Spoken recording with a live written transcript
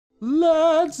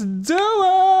Let's do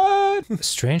it!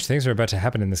 Strange things are about to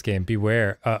happen in this game.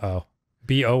 Beware. Uh-oh.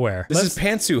 Be aware. This is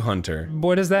PANTSU Hunter.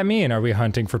 What does that mean? Are we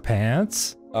hunting for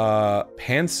pants?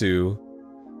 PANTSU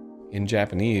in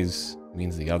Japanese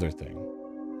means the other thing.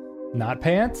 Not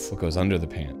pants? What goes under the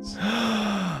pants.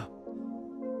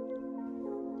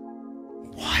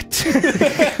 What?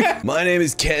 My name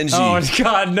is Kenji. Oh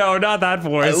god, no, not that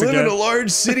voice I live again. in a large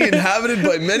city inhabited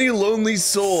by many lonely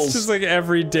souls. It's just like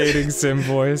every dating sim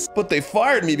voice. But they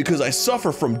fired me because I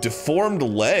suffer from deformed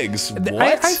legs.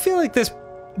 What? I feel like this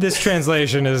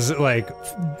translation is like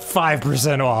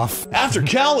 5% off. After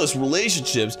countless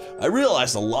relationships, I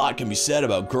realized a lot can be said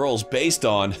about girls based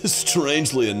on,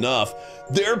 strangely enough,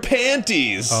 their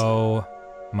panties. Oh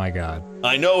my god.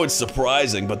 I know it's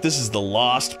surprising, but this is the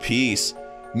lost piece.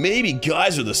 Maybe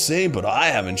guys are the same, but I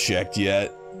haven't checked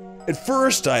yet. At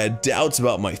first, I had doubts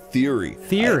about my theory.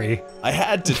 Theory? I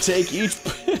had to take each...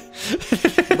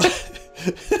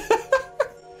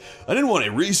 I didn't want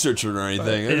to research it or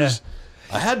anything.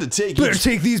 I had to take Better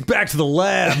take these back to the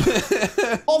lab.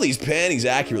 All these panties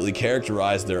accurately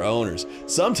characterize their owners.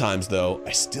 Sometimes, though,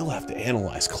 I still have to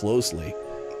analyze closely.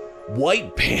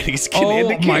 White panties can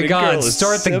indicate my a god, girl is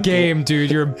start the simple. game, dude.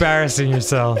 You're embarrassing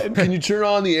yourself. Can you turn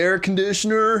on the air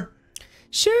conditioner?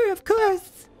 Sure, of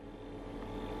course.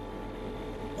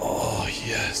 Oh,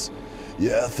 yes.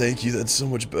 Yeah, thank you. That's so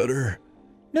much better.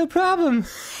 No problem.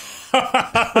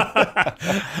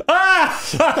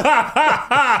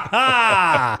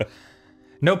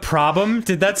 No problem?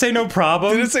 Did that say no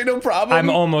problem? Did it say no problem? I'm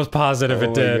almost positive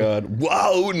it did. Oh my god.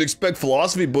 Wow, I wouldn't expect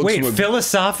philosophy books Wait, from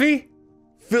philosophy?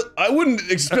 I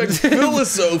wouldn't expect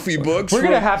philosophy books We're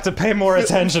gonna have to pay more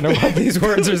attention to what these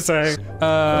words are saying.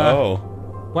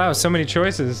 Wow, so many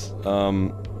choices.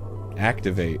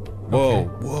 Activate. Whoa,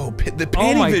 whoa, the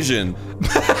panty my- vision.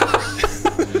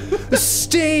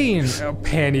 Stain! Oh,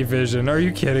 panty vision. Are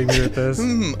you kidding me with this?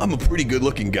 I'm a pretty good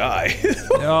looking guy.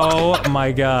 Oh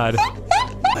my god.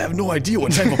 I have no idea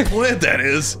what type of plant that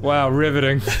is. Wow,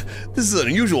 riveting. This is an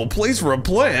unusual place for a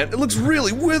plant. It looks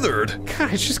really withered.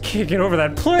 God, I just can't get over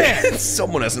that plant.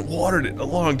 Someone hasn't watered it in a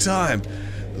long time.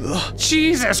 Ugh.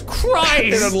 Jesus Christ!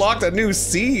 It unlocked a new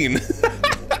scene.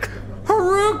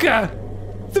 Haruka!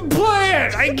 The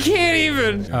plant! I can't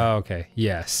even! Oh, okay.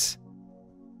 Yes.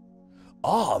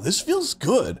 Ah, this feels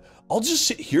good. I'll just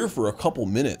sit here for a couple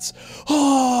minutes.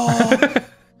 Oh.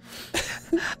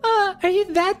 Are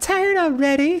you that tired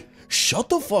already? Shut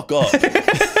the fuck up.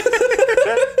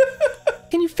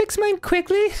 Can you fix mine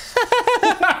quickly?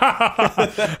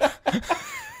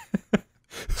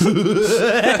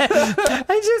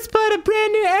 I just bought a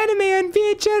brand new anime on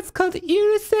VHS called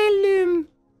Jerusalem.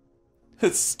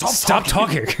 Stop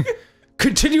talking.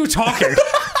 Continue talking.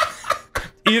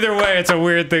 Either way, it's a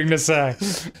weird thing to say.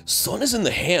 Sun is in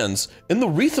the hands, and the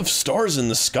wreath of stars in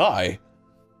the sky.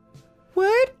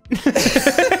 What?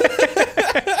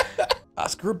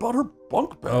 Ask her about her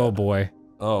bunk bed. Oh boy.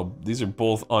 Oh, these are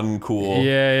both uncool.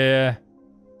 Yeah.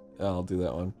 I'll do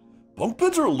that one. Bunk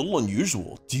beds are a little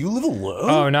unusual. Do you live alone?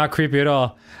 Oh, not creepy at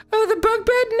all. Oh, the bunk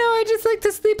bed? No, I just like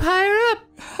to sleep higher up.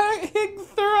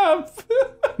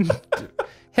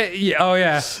 Hey, yeah, oh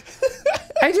yeah.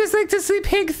 I just like to sleep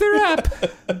up.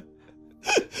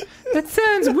 That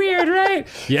sounds weird, right?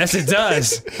 Yes, it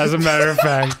does, as a matter of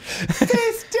fact.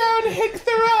 Face down,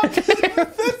 up.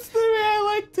 That's the way I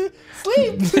like to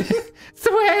sleep. It's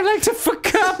the way I like to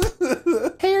fuck up.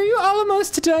 Hey, are you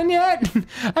almost done yet?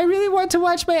 I really want to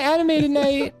watch my anime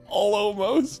tonight.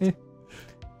 Almost.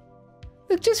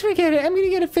 Look, just forget it. I'm gonna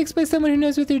get it fixed by someone who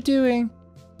knows what they're doing.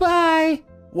 Bye.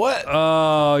 What?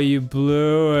 Oh, you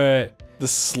blew it. The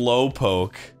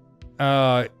slowpoke.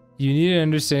 You need an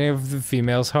understanding of the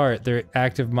female's heart, their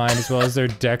active mind, as well as their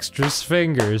dexterous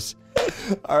fingers.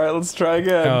 Alright, let's try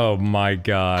again. Oh my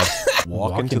god.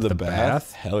 Walk into the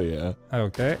bath? Hell yeah.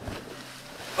 Okay.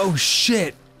 Oh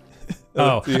shit!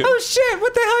 Oh. Dude. Oh shit!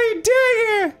 What the hell are you doing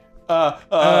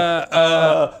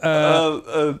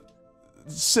here?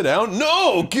 Sit down?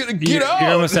 No! Get out!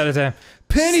 You're almost out of time.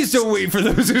 Panties don't wait for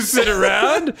those who sit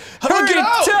around. How do I get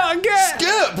out? Get.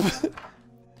 Skip!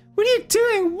 What are you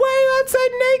doing? Why are you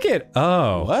outside naked?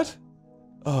 Oh. What?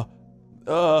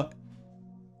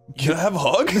 Can I have a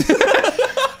hug?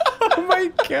 Oh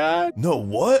my god. No,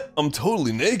 what? I'm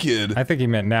totally naked. I think he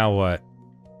meant now what?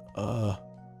 Oh,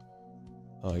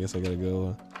 I guess I gotta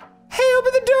go. Hey,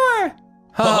 open the door!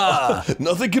 Ha!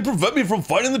 Nothing can prevent me from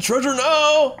finding the treasure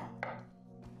now!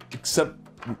 Except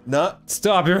not.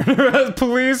 Stop, you're a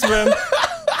policeman.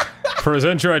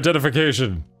 Present your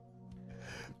identification.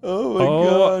 Oh my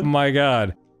god. Oh my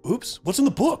god. Oops, what's in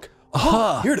the book?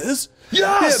 Here it is.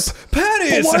 Yes!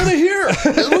 Panties! Why are they here?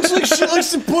 It looks like she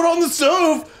likes to put on the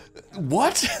stove.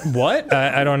 What? What?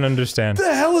 I don't understand.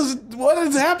 What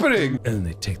is happening? And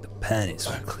they take the panties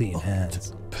with clean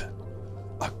hands.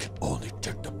 I can only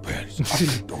take the panties. I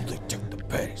can only take the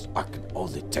panties. I can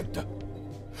only take the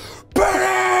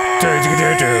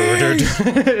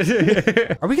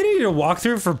Are we gonna need a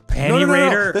walkthrough for Panty No.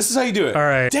 Raider? This is how you do it. All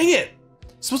right. Dang it! I'm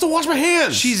supposed to wash my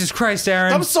hands. Jesus Christ,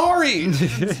 Aaron. I'm sorry.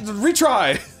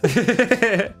 Retry.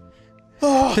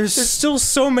 There's still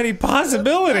so many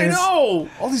possibilities. I know.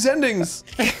 All these endings.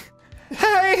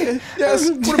 Hey. Yes.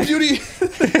 What a beauty.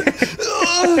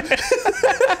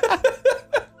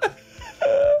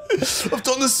 I've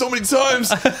done this so many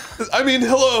times. I mean,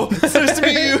 hello. It's nice to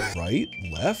meet you. Right,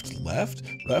 left, left,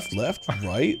 left, left,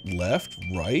 right, left,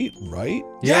 right, right.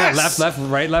 Yeah, Yes! left,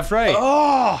 right.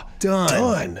 Oh,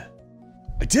 Done.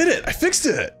 I did it. I fixed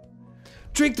it.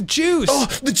 Drink the juice. Oh,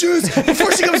 the juice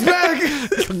before she comes back.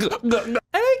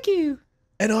 I like you.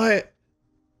 And I'll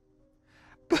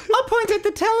point at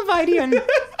the television.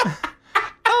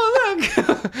 Oh, look.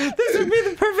 This would be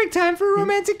the perfect time for a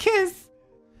romantic kiss.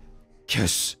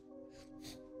 Kiss.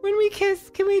 When we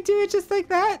kiss, can we do it just like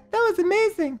that? That was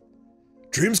amazing.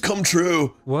 dreams come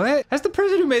true. What? Has the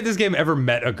person who made this game ever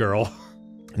met a girl?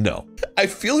 No. I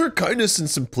feel her kindness and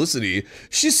simplicity.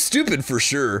 She's stupid for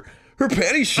sure. Her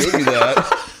panties showed me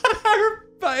that.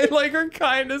 I like her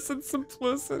kindness and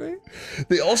simplicity.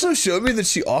 They also showed me that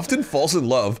she often falls in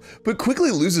love, but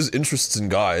quickly loses interests in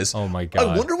guys. Oh my god.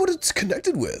 I wonder what it's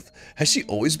connected with. Has she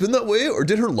always been that way, or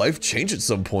did her life change at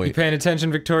some point? You paying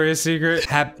attention, Victoria's Secret?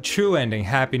 True ending,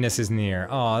 happiness is near.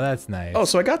 Oh, that's nice. Oh,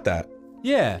 so I got that.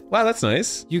 Yeah. Wow, that's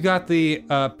nice. You got the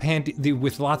the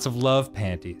with lots of love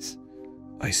panties.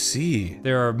 I see.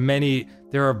 There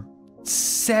are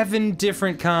 7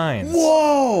 different kinds.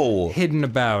 Whoa! Hidden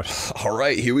about. All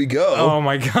right, here we go. Oh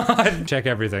my god. Check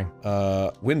everything.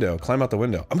 Window. Climb out the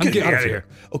window. I'm getting out of here.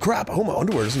 Oh crap, I hope my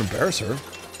underwear doesn't embarrass her.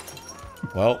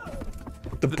 Well,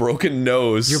 the broken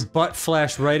nose. Your butt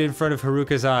flashed right in front of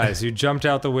Haruka's eyes. You jumped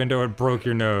out the window and broke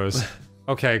your nose.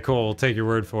 Okay, cool. We'll take your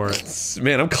word for it.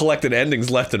 Man, I'm collecting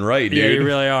endings left and right, dude. Yeah, you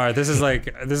really are. This is like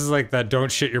that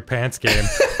don't shit your pants game.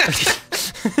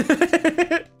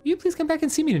 You please come back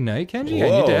and see me tonight, Kenji? I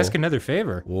need to ask another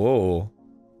favor. Whoa.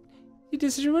 You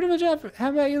did such a wonderful job. How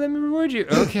about you let me reward you?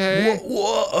 Okay.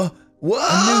 Whoa. Whoa.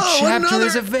 A new chapter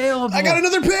is available. I got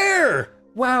another pair.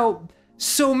 Wow,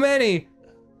 so many.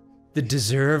 The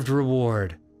deserved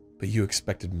reward. But you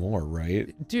expected more,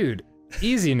 right? Dude,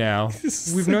 easy now.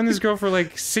 We've known this girl for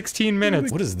like 16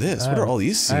 minutes. What is this? What are all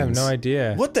these scenes? I have no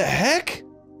idea. What the heck?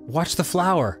 Watch the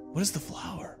flower. What is the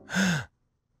flower?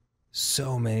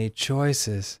 So many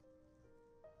choices.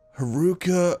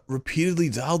 Haruka repeatedly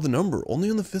dialed the number. Only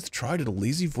on the 5th try did a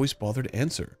lazy voice bother to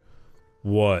answer.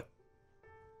 What?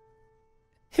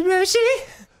 Hiroshi?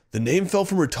 The name fell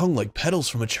from her tongue like petals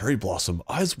from a cherry blossom.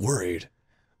 Eyes worried.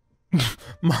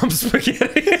 Mom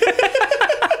spaghetti.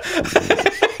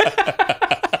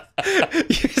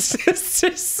 Your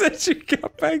sister said she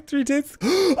got back 3 days.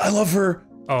 I love her.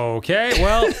 Okay,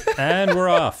 well, and we're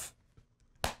off.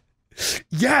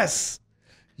 Yes.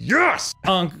 Yes.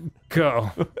 Go.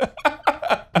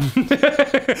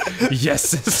 Yes,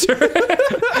 sister.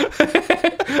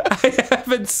 I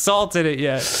haven't salted it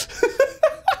yet.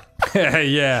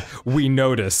 Yeah, we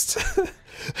noticed.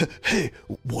 Hey,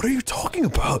 what are you talking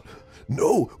about?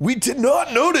 No, we did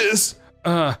not notice.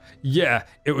 Yeah,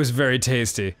 it was very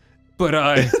tasty. But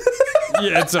yeah,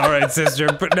 it's alright,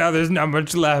 sister, but now there's not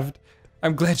much left.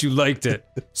 I'm glad you liked it.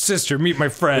 Sister, meet my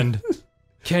friend.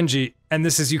 Kenji, and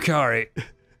this is Yukari.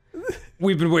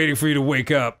 We've been waiting for you to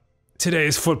wake up. Today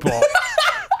is football.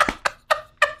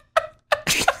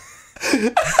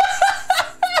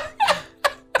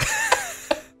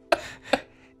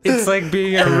 It's like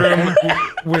being in a room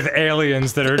with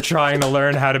aliens that are trying to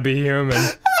learn how to be human.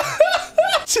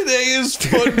 Today is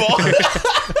football.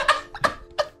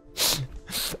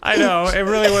 I know, it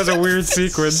really was a weird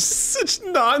sequence. Such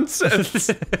nonsense.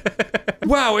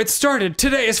 Wow, it started.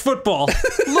 Today is football.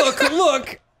 Look,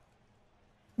 look.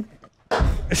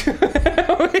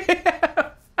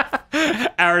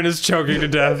 Aaron is choking to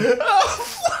death.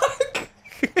 Oh, fuck.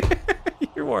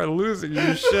 You are losing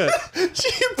your shit.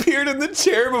 She appeared in the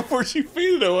chair before she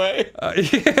faded away.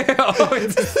 Yeah. Oh,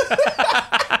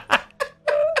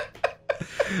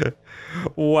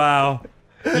 wow.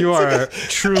 You are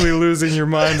truly losing your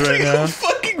mind right now.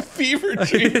 Fucking fever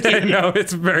dream. I know,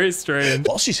 it's very strange.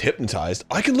 While she's hypnotized,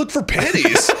 I can look for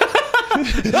panties.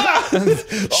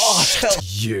 Oh, hell.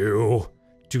 You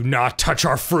do not touch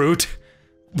our fruit.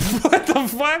 What the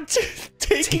fuck?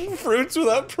 Taking fruits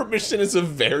without permission is a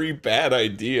very bad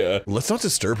idea. Let's not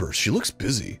disturb her. She looks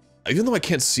busy. Even though I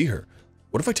can't see her.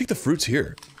 What if I take the fruits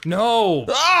here? No!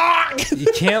 Ah! You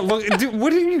can't look- Dude,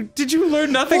 what did you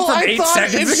learn nothing from 8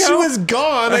 seconds ago? If she was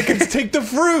gone, I could take the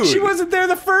fruit! She wasn't there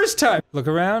the first time! Look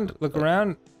around, look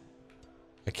around.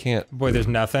 I can't. Boy, there's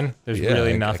nothing. There's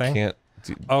really nothing. I can't.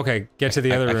 Okay, get to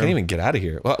the other room. I can't even get out of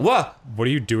here. What? What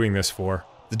are you doing this for?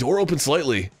 The door opened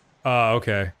slightly. Oh,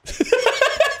 okay.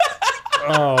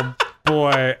 Oh,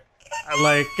 boy.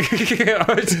 Like...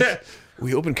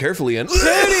 We opened carefully and-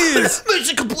 Panties!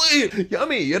 Mission complete!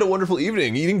 Yummy, you had a wonderful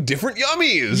evening eating different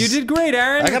yummies! You did great,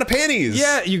 Aaron! I got a panties!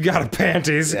 Yeah, you got a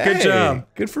panties. Hey, good job.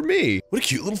 Good for me. What a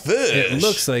cute little fish! It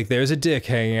looks like there's a dick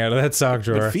hanging out of that sock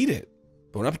drawer. But feed it.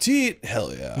 Bon appetit!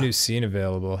 Hell yeah. New scene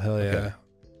available, hell yeah. Okay.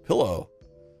 Pillow.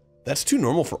 That's too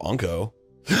normal for Onko.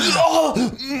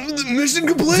 Oh! Mission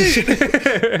complete!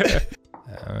 7,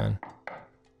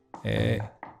 8,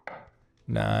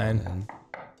 9,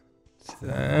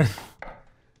 10,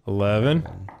 11,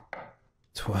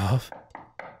 12,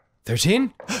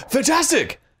 13?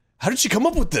 Fantastic! How did she come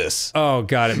up with this? Oh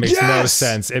god, it makes no Yes!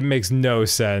 sense. It makes no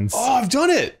sense. Oh, I've done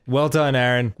it! Well done,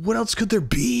 Aaron. What else could there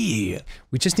be?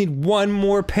 We just need one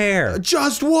more pair.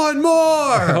 Just one more!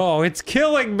 Oh, it's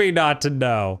killing me not to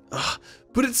know.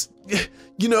 But it's,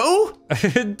 you know?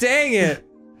 Dang it.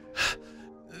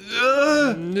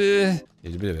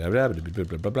 And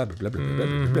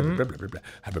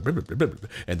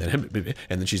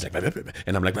then she's like,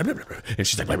 and I'm like, and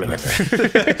she's like,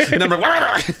 and I'm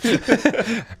like,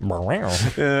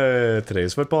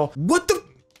 today's football. What the?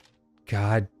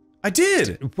 God. I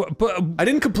did. But I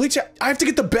didn't complete. I have to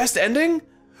get the best ending.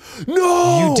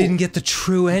 No, you didn't get the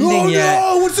true ending yet.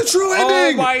 No, what's the true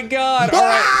ending? Oh my god! All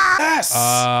right. Yes.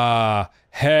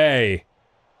 Hey,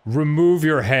 remove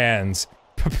your hands.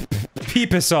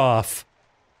 Peep us off.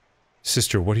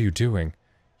 Sister, what are you doing?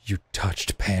 You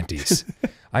touched panties.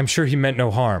 I'm sure he meant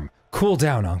no harm. Cool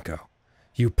down, Onko.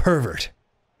 You pervert.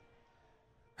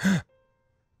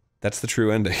 That's the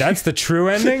true ending. That's the true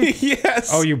ending?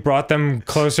 Yes. Oh, you brought them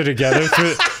closer together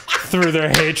through their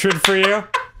hatred for you?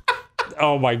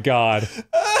 Oh my god.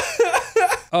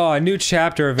 Oh, a new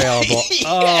chapter available. Yes.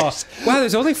 Oh, wow,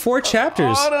 there's only 4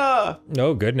 chapters. Anna.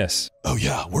 Oh, goodness. Oh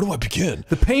yeah, where do I begin?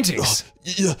 The paintings.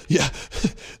 Yeah.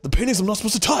 The paintings I'm not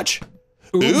supposed to touch.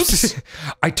 Oops.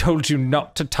 I told you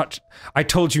not to touch. I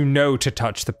told you no to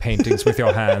touch the paintings with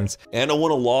your hands. Anna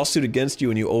won a lawsuit against you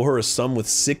and you owe her a sum with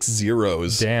 6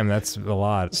 zeros. Damn, that's a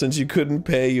lot. Since you couldn't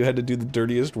pay, you had to do the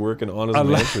dirtiest work in Anna's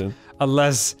mansion.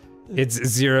 Unless it's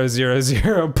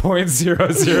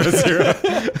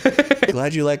 0.000.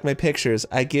 Glad you like my pictures.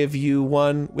 I give you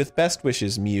one with best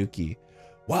wishes, Miyuki.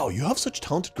 Wow, you have such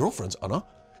talented girlfriends, Anna.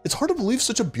 It's hard to believe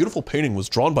such a beautiful painting was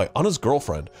drawn by Anna's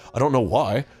girlfriend. I don't know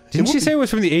why. Didn't she say it was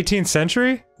from the 18th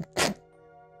century?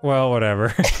 Well,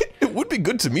 whatever. It would be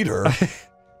good to meet her.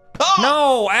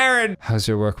 No, Aaron! How's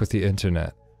your work with the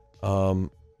internet? You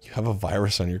have a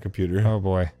virus on your computer. Oh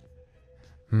boy.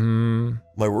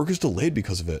 My work is delayed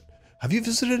because of it. Have you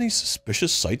visited any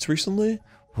suspicious sites recently?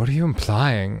 What are you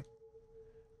implying?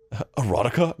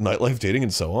 Erotica, nightlife, dating,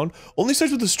 and so on? Only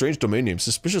sites with a strange domain name,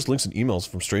 suspicious links and emails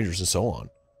from strangers, and so on.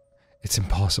 It's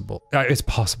impossible. It's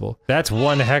possible. That's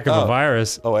one heck of a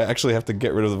virus. Oh, I actually have to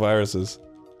get rid of the viruses.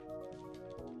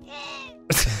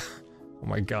 Oh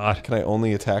my god. Can I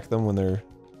only attack them when they're...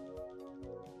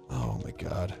 Oh my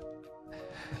god.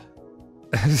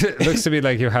 It looks to me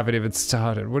like you haven't even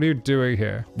started. What are you doing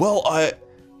here? Well,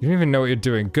 You don't even know what you're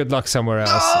doing. Good luck somewhere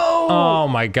else. No! Oh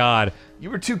my god. You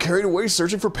were too carried away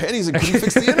searching for panties and couldn't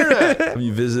fix the internet. Have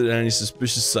you visited any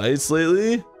suspicious sites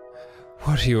lately?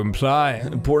 What are you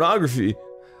implying? Pornography.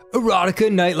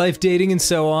 Erotica, nightlife, dating, and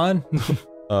so on?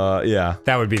 Yeah.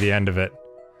 That would be the end of it.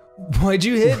 Why'd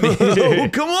you hit me? Oh,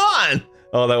 come on!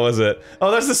 Oh, that was it.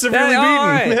 Oh, that's the severely beaten.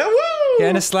 Right. Woo!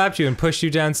 Anna slapped you and pushed you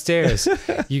downstairs.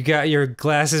 You got your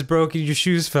glasses broken, your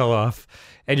shoes fell off.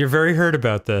 And you're very hurt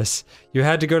about this. You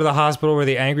had to go to the hospital where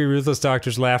the angry, ruthless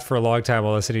doctors laughed for a long time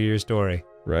while listening to your story.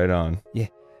 Right on. Yeah.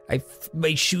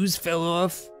 My shoes fell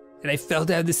off, and I fell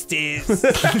down the stairs.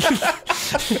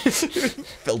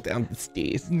 Fell down the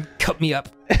stairs. Cut me up.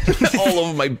 All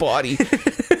over my body.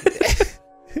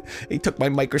 He took my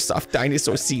Microsoft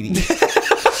Dinosaur CD.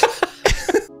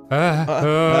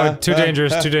 Too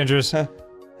dangerous, too dangerous. Yeah.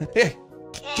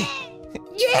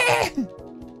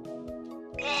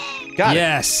 Got it.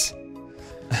 Yes.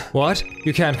 What?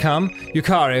 You can't come?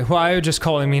 Yukari, why are you just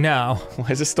calling me now?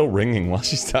 Why is it still ringing while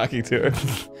she's talking to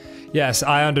her? Yes,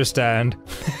 I understand.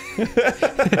 Beep, beep,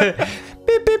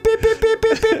 beep, beep, beep,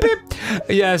 beep, beep, beep.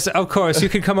 Yes, of course, you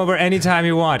can come over anytime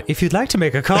you want, if you'd like to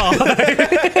make a call.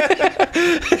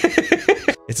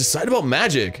 decide about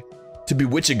magic. To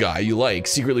bewitch a guy you like,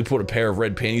 secretly put a pair of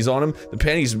red panties on him. The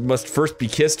panties must first be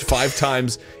kissed 5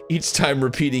 times, each time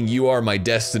repeating, "You are my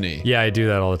destiny." Yeah, I do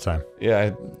that all the time. Yeah,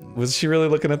 was she really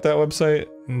looking at that website?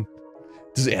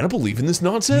 Does Anna believe in this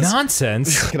nonsense?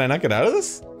 Nonsense? Can I not get out of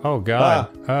this? Oh god.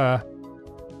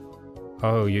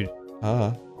 Oh, you...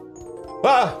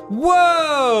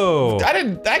 Whoa!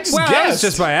 I just wow, guessed! that was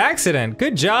just by accident.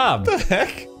 Good job. What the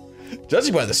heck?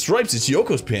 Judging by the stripes, it's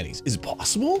Yoko's panties. Is it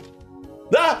possible?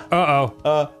 Ah!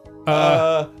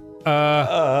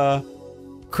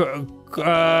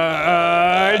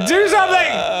 Do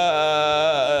something!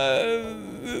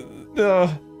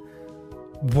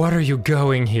 What are you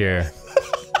going here?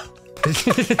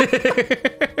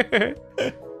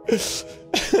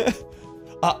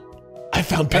 I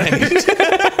found panties.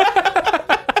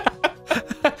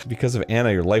 Because of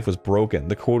Anna, your life was broken.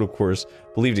 The quote, of course,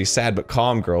 believed a sad but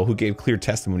calm girl who gave clear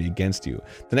testimony against you.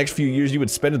 The next few years you would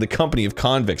spend in the company of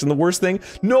convicts, and the worst thing,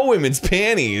 no women's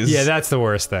panties! Yeah, that's the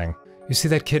worst thing. You see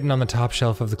that kitten on the top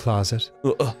shelf of the closet?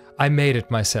 I made it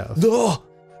myself.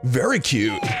 Very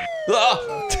cute.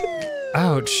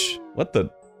 Ouch. What the?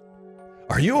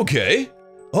 Are you okay?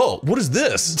 Oh, what is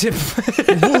this?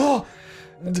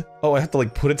 Oh, I have to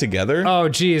like put it together? Oh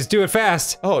geez, do it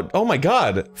fast. Oh my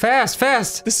god. Fast,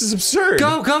 fast. This is absurd.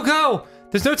 Go, go, go.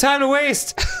 There's no time to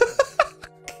waste.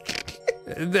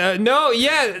 No,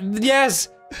 yeah, yes.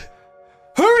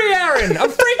 Hurry, Aaron,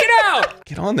 I'm freaking out.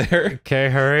 Get on there. Okay,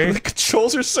 hurry. The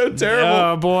controls are so terrible.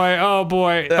 Oh boy, oh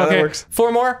boy. Yeah, okay, that works.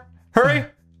 4 more. Hurry.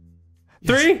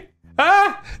 3.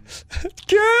 Ah!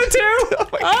 2. Oh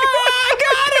my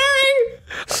God, hurry!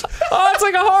 Oh, it's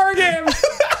like a horror game. I'm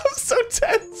so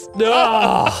tense.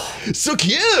 Oh. So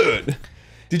cute.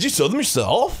 Did you sew them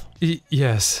yourself?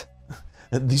 Yes.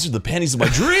 These are the panties of my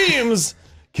dreams.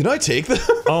 Can I take them?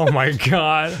 Oh my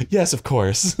god. Yes, of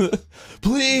course.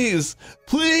 Please,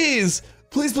 please,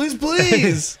 please, please,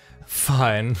 please.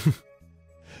 Fine.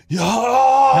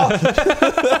 Yeah.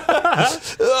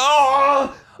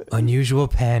 Unusual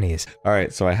panties. All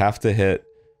right, so I have to hit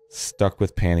stuck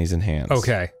with panties in hands.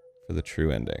 Okay. For the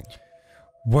true ending.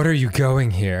 What are you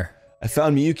going here? I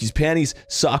found Miyuki's panties,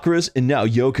 Sakura's, and now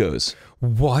Yoko's.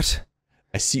 What?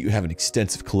 I see you have an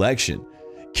extensive collection.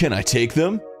 Can I take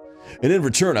them? And in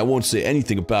return, I won't say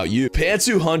anything about you.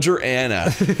 Pantsu hunter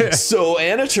Anna. So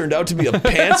Anna turned out to be a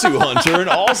pantsu hunter and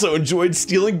also enjoyed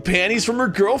stealing panties from her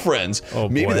girlfriends. Oh,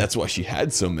 maybe boy. that's why she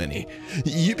had so many.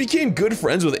 You became good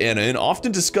friends with Anna and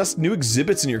often discussed new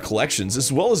exhibits in your collections,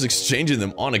 as well as exchanging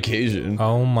them on occasion.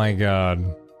 Oh my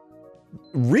god.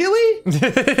 Really?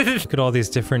 Look at all these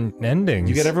different endings.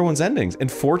 You get everyone's endings.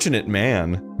 Unfortunate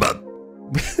man.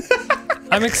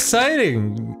 I'm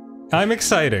exciting. I'm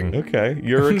exciting. Okay,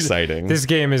 you're exciting. This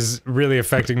game is really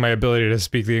affecting my ability to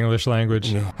speak the English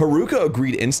language. Haruka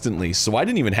agreed instantly, so I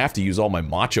didn't even have to use all my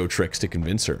macho tricks to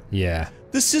convince her. Yeah.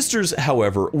 The sisters,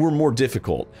 however, were more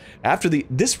difficult.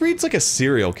 This reads like a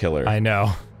serial killer. I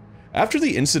know. After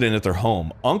the incident at their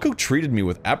home, Anko treated me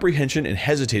with apprehension and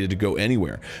hesitated to go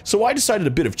anywhere, so I decided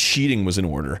a bit of cheating was in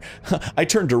order. I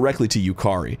turned directly to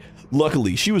Yukari.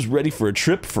 Luckily, she was ready for a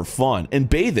trip for fun and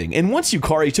bathing, and once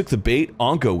Yukari took the bait,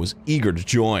 Anko was eager to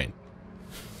join.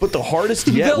 But the hardest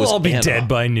yet was They'll all be Anna. dead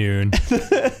by noon.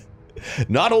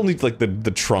 Not only like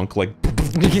the trunk, like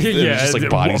yeah, just like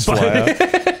bodies fly out.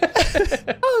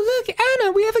 Oh look,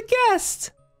 Anna, we have a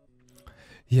guest.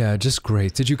 Yeah, just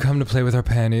great. Did you come to play with our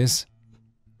panties?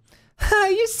 Hi,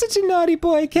 you're such a naughty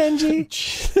boy, Kenji.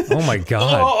 Oh my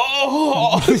god.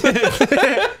 Oh.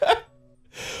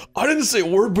 I didn't say a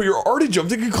word, but you're already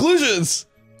jumped to conclusions.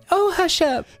 Oh, hush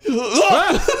up.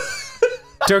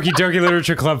 Doki Doki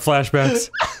Literature Club flashbacks.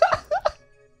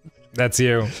 That's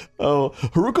you. Oh,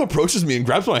 Haruka approaches me and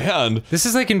grabs my hand. This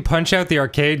is like in Punch Out the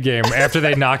arcade game, after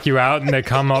they knock you out and they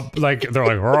come up like, they're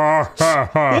like, rah, ha,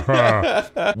 ha,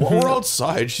 ha. While we're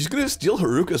outside, she's gonna steal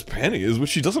Haruka's panties, which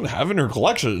she doesn't have in her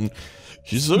collection.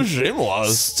 She's so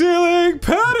shameless. Stealing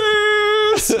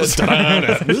panties!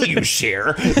 Will you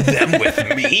share them with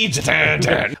me? What are you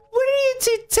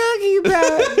two talking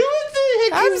about?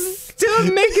 I'm still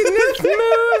making this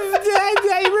move.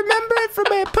 I remember it from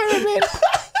my apartment.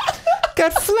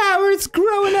 Got flowers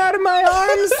growing out of my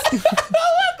arms.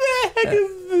 What the heck is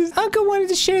this? Uncle wanted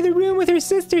to share the room with her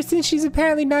sister since she's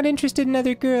apparently not interested in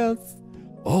other girls.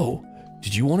 Oh,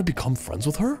 did you want to become friends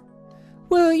with her?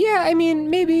 Well, yeah, I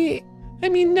mean, maybe... I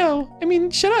mean, no. I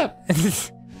mean, shut up.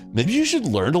 Maybe you should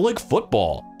learn to like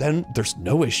football. Then there's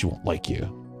no way she won't like you.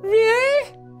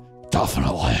 Really?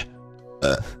 Definitely.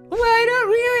 Well, I don't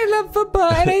really love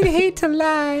football, and I'd hate to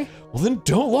lie. Well, then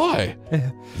don't lie.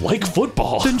 Like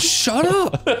football. Then shut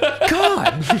up.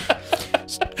 God.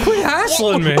 Quit Quit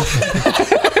hassling me.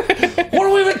 What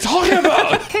are we even talking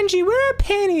about? Kenji, where are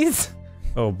panties?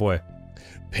 Oh boy.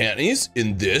 Panties?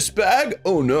 In this bag?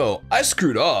 Oh no, I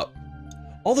screwed up.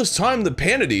 All this time the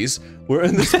panties were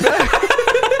in this bag.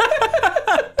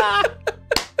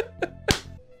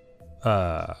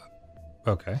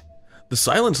 Okay. The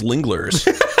silence lingers.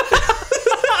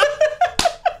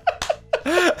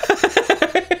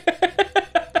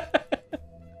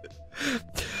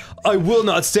 I will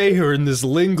not stay here in this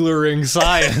lingering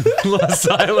silence.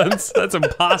 That's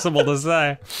impossible to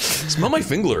say. Smell my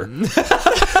finger.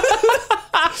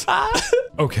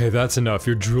 Okay, that's enough.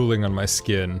 You're drooling on my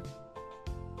skin.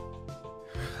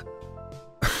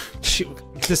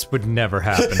 This would never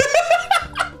happen.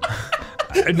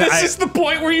 This is the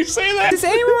point where you say that? Does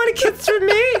anyone want to kiss from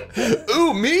me?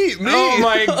 Ooh, me! Oh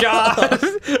my god!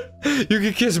 You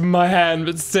can kiss my hand,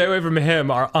 but stay away from him.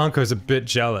 Our Anko's a bit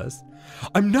jealous.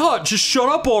 I'm not! Just shut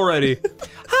up already! Totally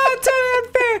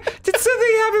unfair! Did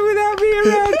something happen without me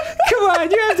around? Come on,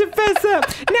 you have to fess up!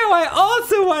 Now I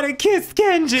also want to kiss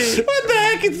Kenji! What the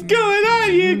heck is going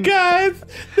on, you guys?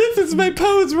 This is my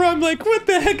pose where I'm like, what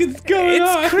the heck is going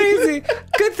on? It's crazy!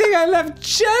 Good thing I left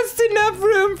just enough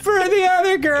room for the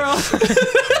other girl!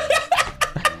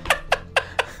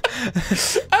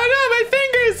 Oh no, my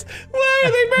fingers! Why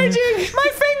are they merging? My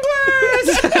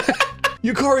fingers!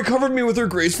 Yukari covered me with her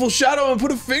graceful shadow and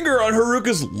put a finger on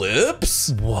Haruka's lips?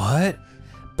 What?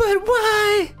 But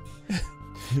why?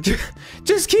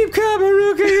 Just keep calm,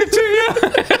 Haruka, you're too young.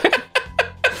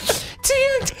 Too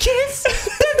young to kiss?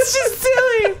 That's just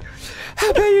silly.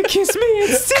 How about you kiss me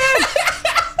instead?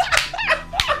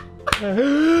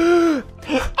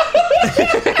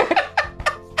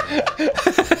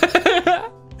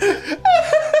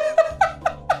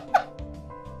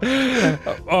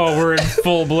 Oh, we're in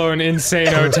full-blown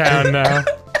Insano Town now.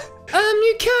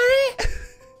 Yukari?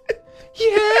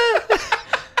 Yeah?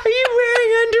 Are you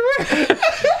wearing underwear?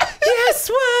 Yes,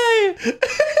 why? Do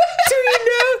you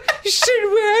know you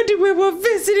shouldn't wear underwear while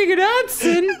visiting an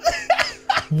onsen?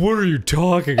 What are you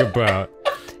talking about?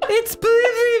 It's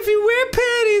believed that if you wear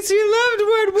panties, your loved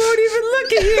one won't even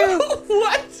look at you.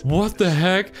 What? What the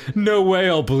heck? No way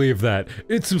I'll believe that.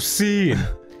 It's obscene.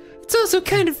 It's also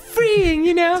kind of freeing,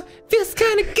 you know? Feels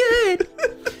kind of good.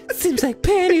 Seems like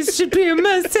panties should be a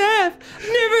must-have.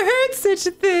 Never heard such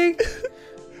a thing.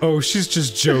 Oh, she's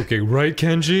just joking, right,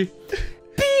 Kenji?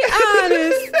 Be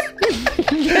honest.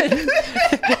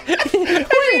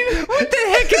 What the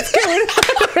heck is going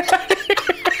on?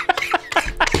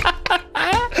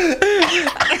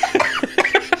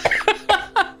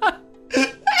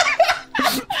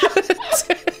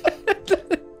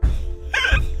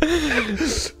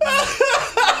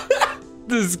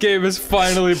 This game has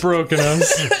finally broken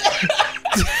us.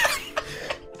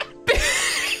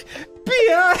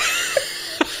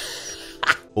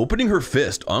 Opening her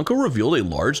fist, Anko revealed a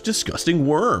large, disgusting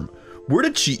worm. Where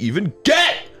did she even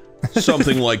get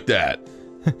something like that?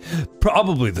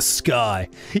 Probably the sky.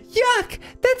 Yuck!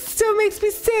 That still makes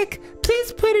me sick.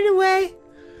 Please put it away.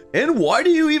 And why do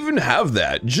you even have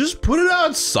that? Just put it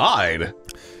outside.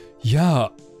 Yeah.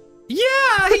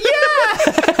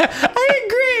 I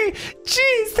agree.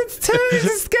 Jeez, that's totally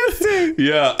disgusting.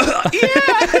 Yeah.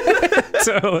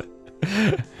 So,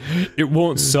 it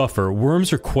won't suffer.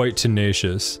 Worms are quite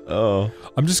tenacious. Oh.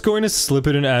 I'm just going to slip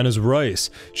it in Anna's rice.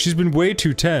 She's been way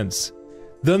too tense.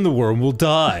 Then the worm will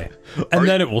die. And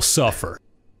then it will suffer.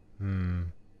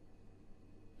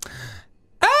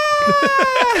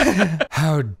 Ah!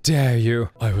 How dare you?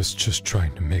 I was just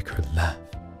trying to make her laugh.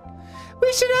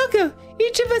 We should all go.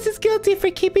 Each of us is guilty for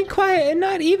keeping quiet and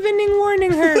not evening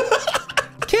warning her.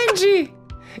 Kenji,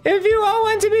 if you all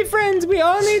want to be friends, we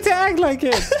all need to act like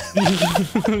it.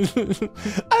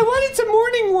 I wanted to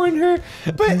morning warn her,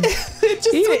 but it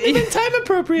just wasn't even time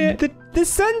appropriate. The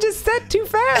sun just set too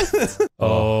fast.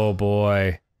 Oh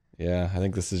boy. Yeah, I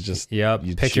think this is just... Yep,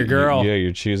 pick your girl.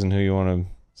 You're choosing who you want to...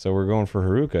 So we're going for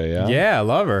Haruka, yeah? Yeah, I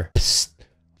love her. Psst,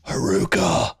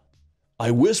 Haruka!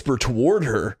 I whisper toward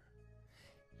her.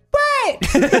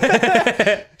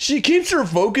 What? She keeps her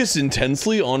focus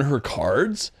intensely on her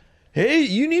cards. Hey,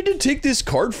 you need to take this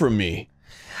card from me.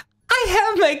 I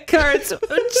have my cards. Just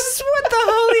what the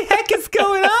holy heck is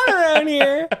going on around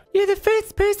here? You're the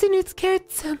first person who's cared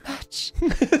so much.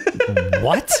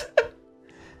 What?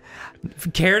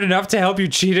 Cared enough to help you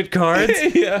cheat at cards?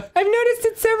 Yeah. I've noticed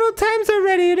it several times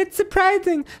already, and it's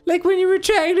surprising. Like when you were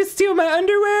trying to steal my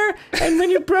underwear, and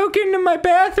when you broke into my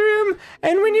bathroom,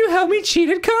 and when you helped me cheat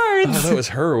at cards. Oh, that was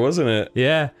her, wasn't it?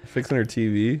 Yeah. Fixing her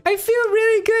TV. I feel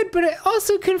really good, but I'm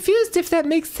also confused if that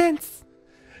makes sense.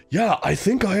 Yeah, I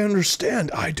think I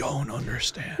understand. I don't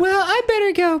understand. Well, I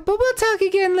better go, but we'll talk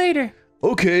again later.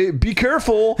 Okay, be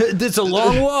careful. It's a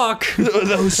long walk.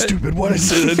 That was stupid. What I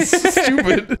said, that's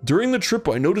stupid. During the trip,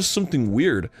 I noticed something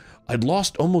weird. I'd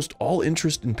lost almost all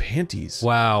interest in panties.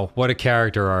 Wow, what a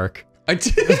character arc. I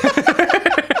did.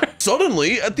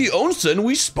 Suddenly, at the onsen,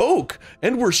 we spoke,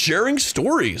 and were sharing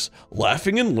stories,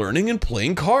 laughing and learning and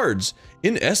playing cards.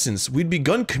 In essence, we'd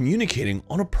begun communicating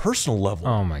on a personal level.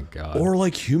 Oh my god. Or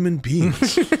like human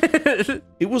beings.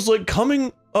 It was like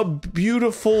coming a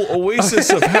beautiful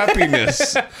oasis of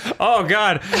happiness. Oh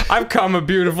god, I've come a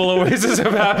beautiful oasis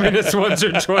of happiness once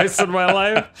or twice in my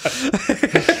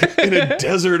life. In a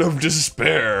desert of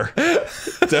despair.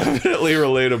 Definitely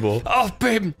relatable. Oh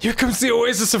babe, here comes the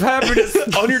oasis of happiness.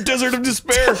 On your desert of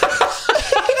despair.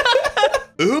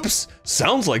 Oops,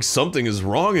 sounds like something is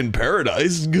wrong in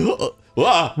paradise.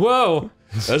 Ah. Whoa.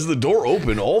 As the door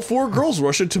opened, all 4 girls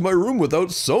rush into my room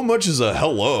without so much as a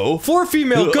hello. 4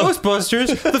 female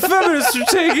Ghostbusters, the feminists are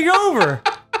taking over.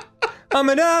 I'm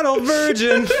an adult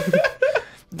virgin.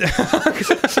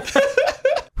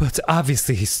 Well, it's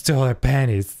obviously he stole our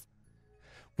panties.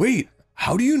 Wait,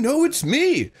 how do you know it's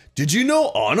me? Did you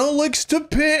know Anna likes to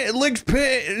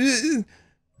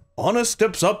Anna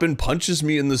steps up and punches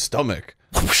me in the stomach.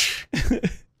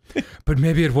 But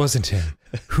maybe it wasn't him.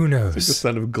 Who knows? It's the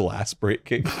sound of glass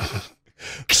breaking.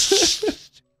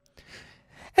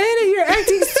 Anna, you're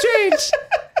acting strange.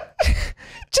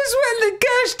 Just what in the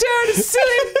gosh darn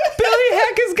silly Billy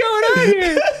heck is going on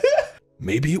here?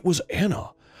 Maybe it was Anna.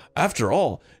 After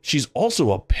all, she's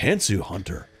also a PANTSU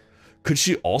hunter. Could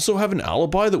she also have an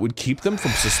alibi that would keep them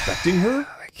from suspecting her?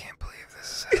 I can't believe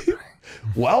this is happening.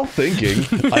 While thinking,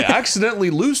 I accidentally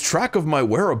lose track of my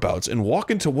whereabouts and walk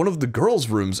into one of the girls'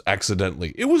 rooms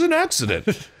accidentally. It was an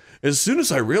accident. As soon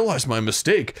as I realize my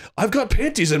mistake, I've got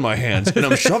panties in my hands and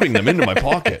I'm shoving them into my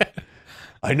pocket.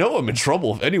 I know I'm in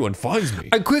trouble if anyone finds me.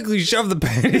 I quickly shove the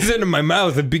panties into my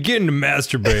mouth and begin to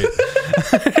masturbate.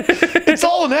 It's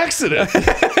all an accident.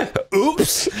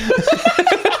 Oops.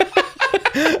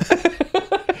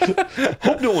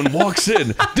 Hope no one walks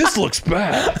in. This looks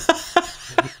bad.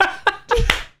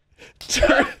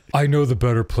 I know the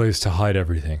better place to hide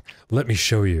everything. Let me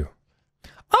show you.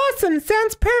 Awesome,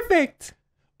 sounds perfect.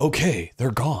 Okay,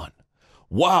 they're gone.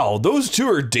 Wow, those 2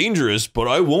 are dangerous, but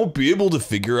I won't be able to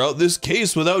figure out this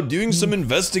case without doing some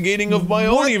investigating of my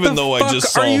own, even though I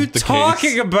just solved the case. What are you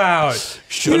talking about?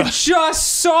 You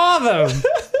just saw them!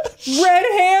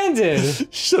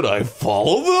 Red-handed! Should I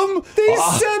follow them? They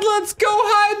said let's go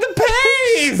hide the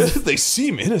panties! They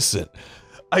seem innocent.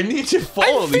 I need to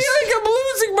follow these. I feel like I'm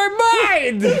losing my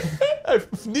mind! I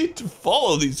need to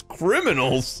follow these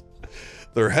criminals.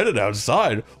 They're headed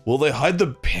outside. Will they hide the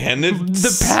panics?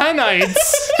 The panites!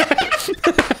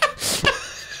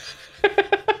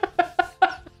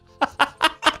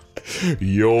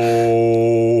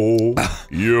 Yo.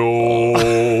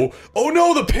 Yo. Oh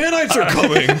no, the panites are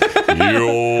coming.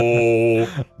 Yo.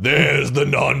 There's the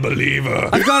non-believer.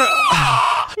 I've got to.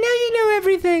 Now you know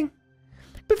everything.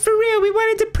 But for real, we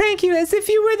wanted to prank you as if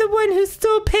you were the one who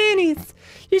stole panties.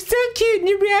 You're so cute and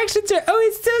your reactions are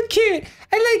always so cute.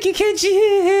 I like you, can't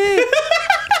you?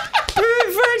 But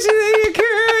unfortunately, your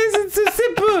girl isn't so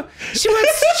simple. She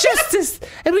wants justice,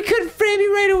 and we couldn't frame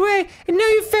you right away. And now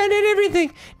you found out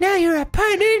everything. Now you're a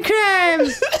partner in crime.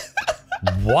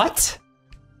 What?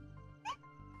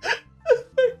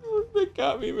 That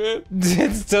got me, man.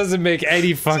 This doesn't make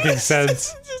any fucking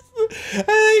sense.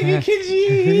 Usually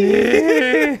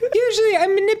I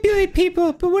manipulate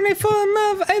people, but when I fall in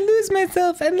love, I lose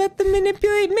myself and let them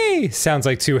manipulate me. Sounds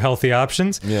like 2 healthy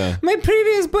options. Yeah. My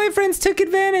previous boyfriends took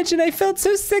advantage and I felt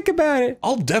so sick about it.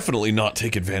 I'll definitely not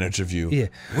take advantage of you. Yeah.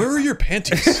 Where are your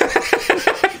panties?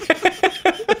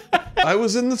 I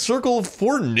was in the circle of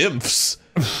 4 nymphs.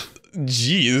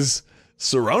 Jeez.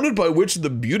 Surrounded by which the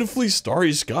beautifully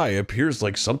starry sky appears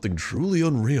like something truly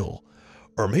unreal.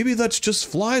 Or maybe that's just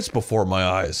flies before my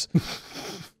eyes.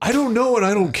 I don't know and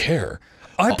I don't care.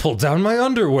 I pulled down my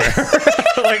underwear.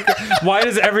 Like, why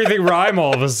does everything rhyme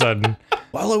all of a sudden?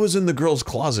 While I was in the girls'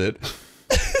 closet,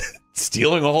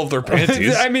 stealing all of their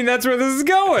panties. I mean, that's where this is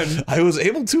going. I was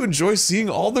able to enjoy seeing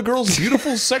all the girls'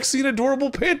 beautiful, sexy, and adorable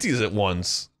panties at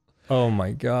once. Oh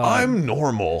my god. I'm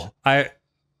normal.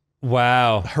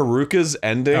 Wow. Haruka's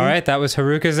ending. Alright, that was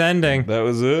Haruka's ending. That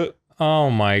was it. Oh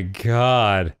my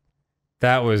god.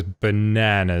 That was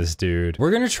bananas, dude. We're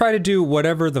gonna try to do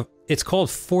whatever it's called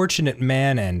fortunate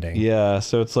man ending. Yeah,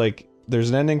 so it's like,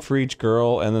 there's an ending for each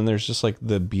girl, and then there's just like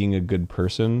the being a good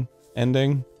person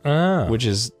ending. Ah. Which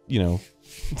is, you know...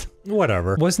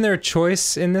 Whatever. Wasn't there a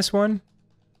choice in this one?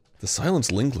 The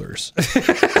silence linglers.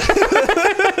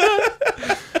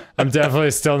 I'm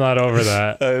definitely still not over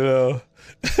that. I know.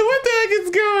 What the heck is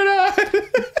going on?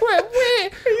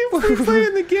 Wait, Are you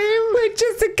playing the game? wait,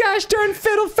 just a gosh darn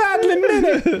fiddle faddling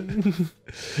minute.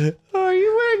 Oh, are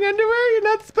you wearing underwear? You're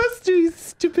not supposed to, you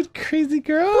stupid crazy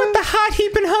girl. What the hot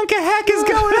heaping hunk of heck is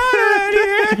going on around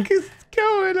here? heck is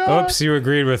going on? Oops, you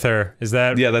agreed with her. Is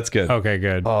that? Yeah, that's good. Okay,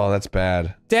 good. Oh, that's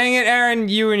bad. Dang it, Aaron,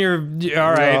 you and your.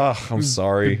 All right. Ugh, I'm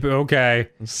sorry. Okay.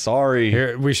 I'm sorry.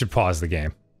 Here, we should pause the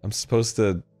game. I'm supposed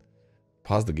to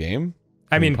pause the game?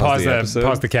 I mean, pause the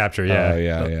episode? capture. Yeah.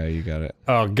 Oh, yeah, you got it.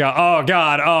 Oh god. Oh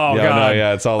god. Oh Yeah, god. no,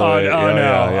 yeah, it's all the Oh, way. oh yeah, no.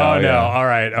 yeah, yeah, Oh no. yeah. All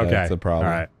right. Okay. That's the problem.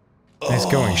 All right. Nice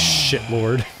going, shit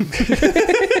lord.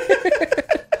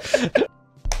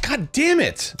 God damn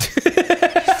it!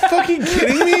 Fucking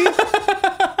kidding me?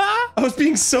 I was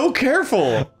being so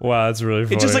careful. Wow, that's really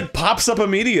funny. It just like pops up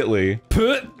immediately.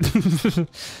 Put.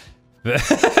 Yeah,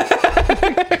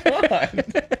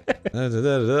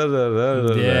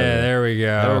 Yeah, there we go.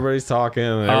 Everybody's talking.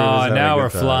 And Oh, everybody's having now a good we're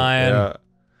time. flying. Yeah.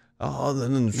 Oh,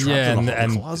 then the trapped Yeah, in the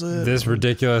and closet. this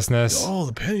ridiculousness. Oh,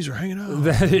 the panties are hanging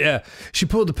out. Yeah, she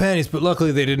pulled the panties, but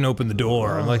luckily they didn't open the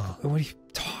door. I'm like, what are you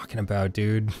talking about,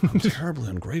 dude? I'm terribly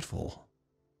ungrateful.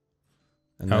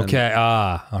 And then- Okay,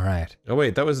 all right. Oh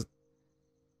wait, that was.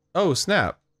 Oh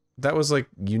snap! That was like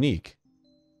unique.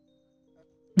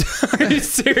 Are you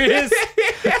serious?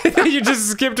 You just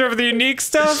skipped over the unique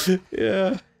stuff?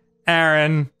 Yeah.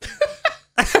 Aaron.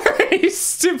 You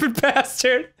stupid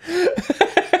bastard.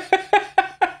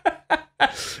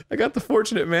 I got the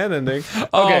fortunate man ending.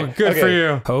 Oh, good for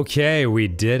you. Okay, we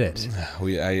did it.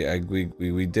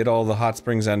 We did all the hot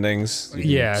springs endings. You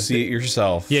can Yeah, see it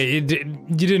yourself. Yeah, you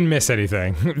didn't miss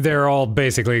anything. They're all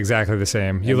basically exactly the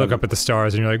same. You look up at the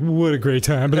stars and you're like, what a great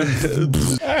time.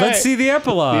 Let's see the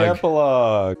epilogue. The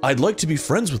epilogue. I'd like to be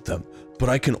friends with them, but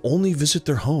I can only visit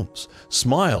their homes,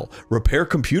 smile, repair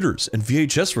computers and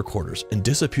VHS recorders, and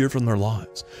disappear from their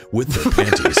lives with their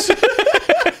panties.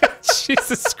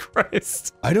 Jesus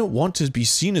Christ. I don't want to be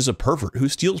seen as a pervert who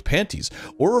steals panties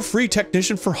or a free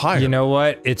technician for hire. You know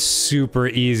what? It's super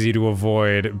easy to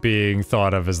avoid being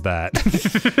thought of as that.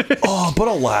 Oh, but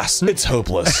alas, it's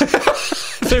hopeless.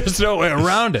 There's no way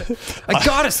around it. I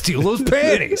gotta steal those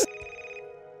panties.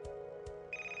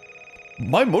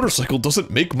 My motorcycle doesn't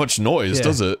make much noise, Yeah.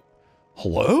 does it?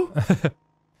 Hello?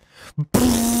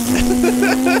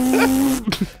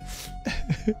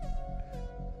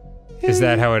 Is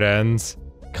that how it ends?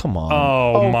 Come on.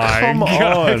 Oh, my come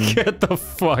god, on. get the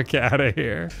fuck out of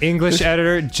here. English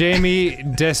editor, Jamie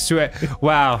Desuet.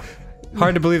 Wow.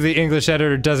 Hard to believe the English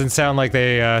editor doesn't sound like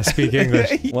they speak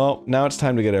English. Well, now it's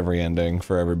time to get every ending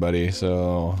for everybody,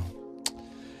 so...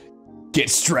 Get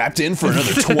strapped in for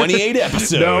another 28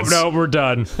 episodes. Nope, we're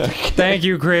done. Thank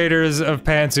you, creators of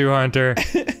Pantsu Hunter.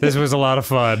 This was a lot of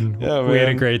fun. Yeah, we had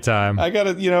a man. great time. I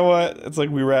gotta, you know what? It's like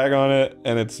we rag on it,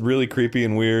 and it's really creepy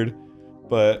and weird,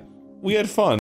 but we had fun.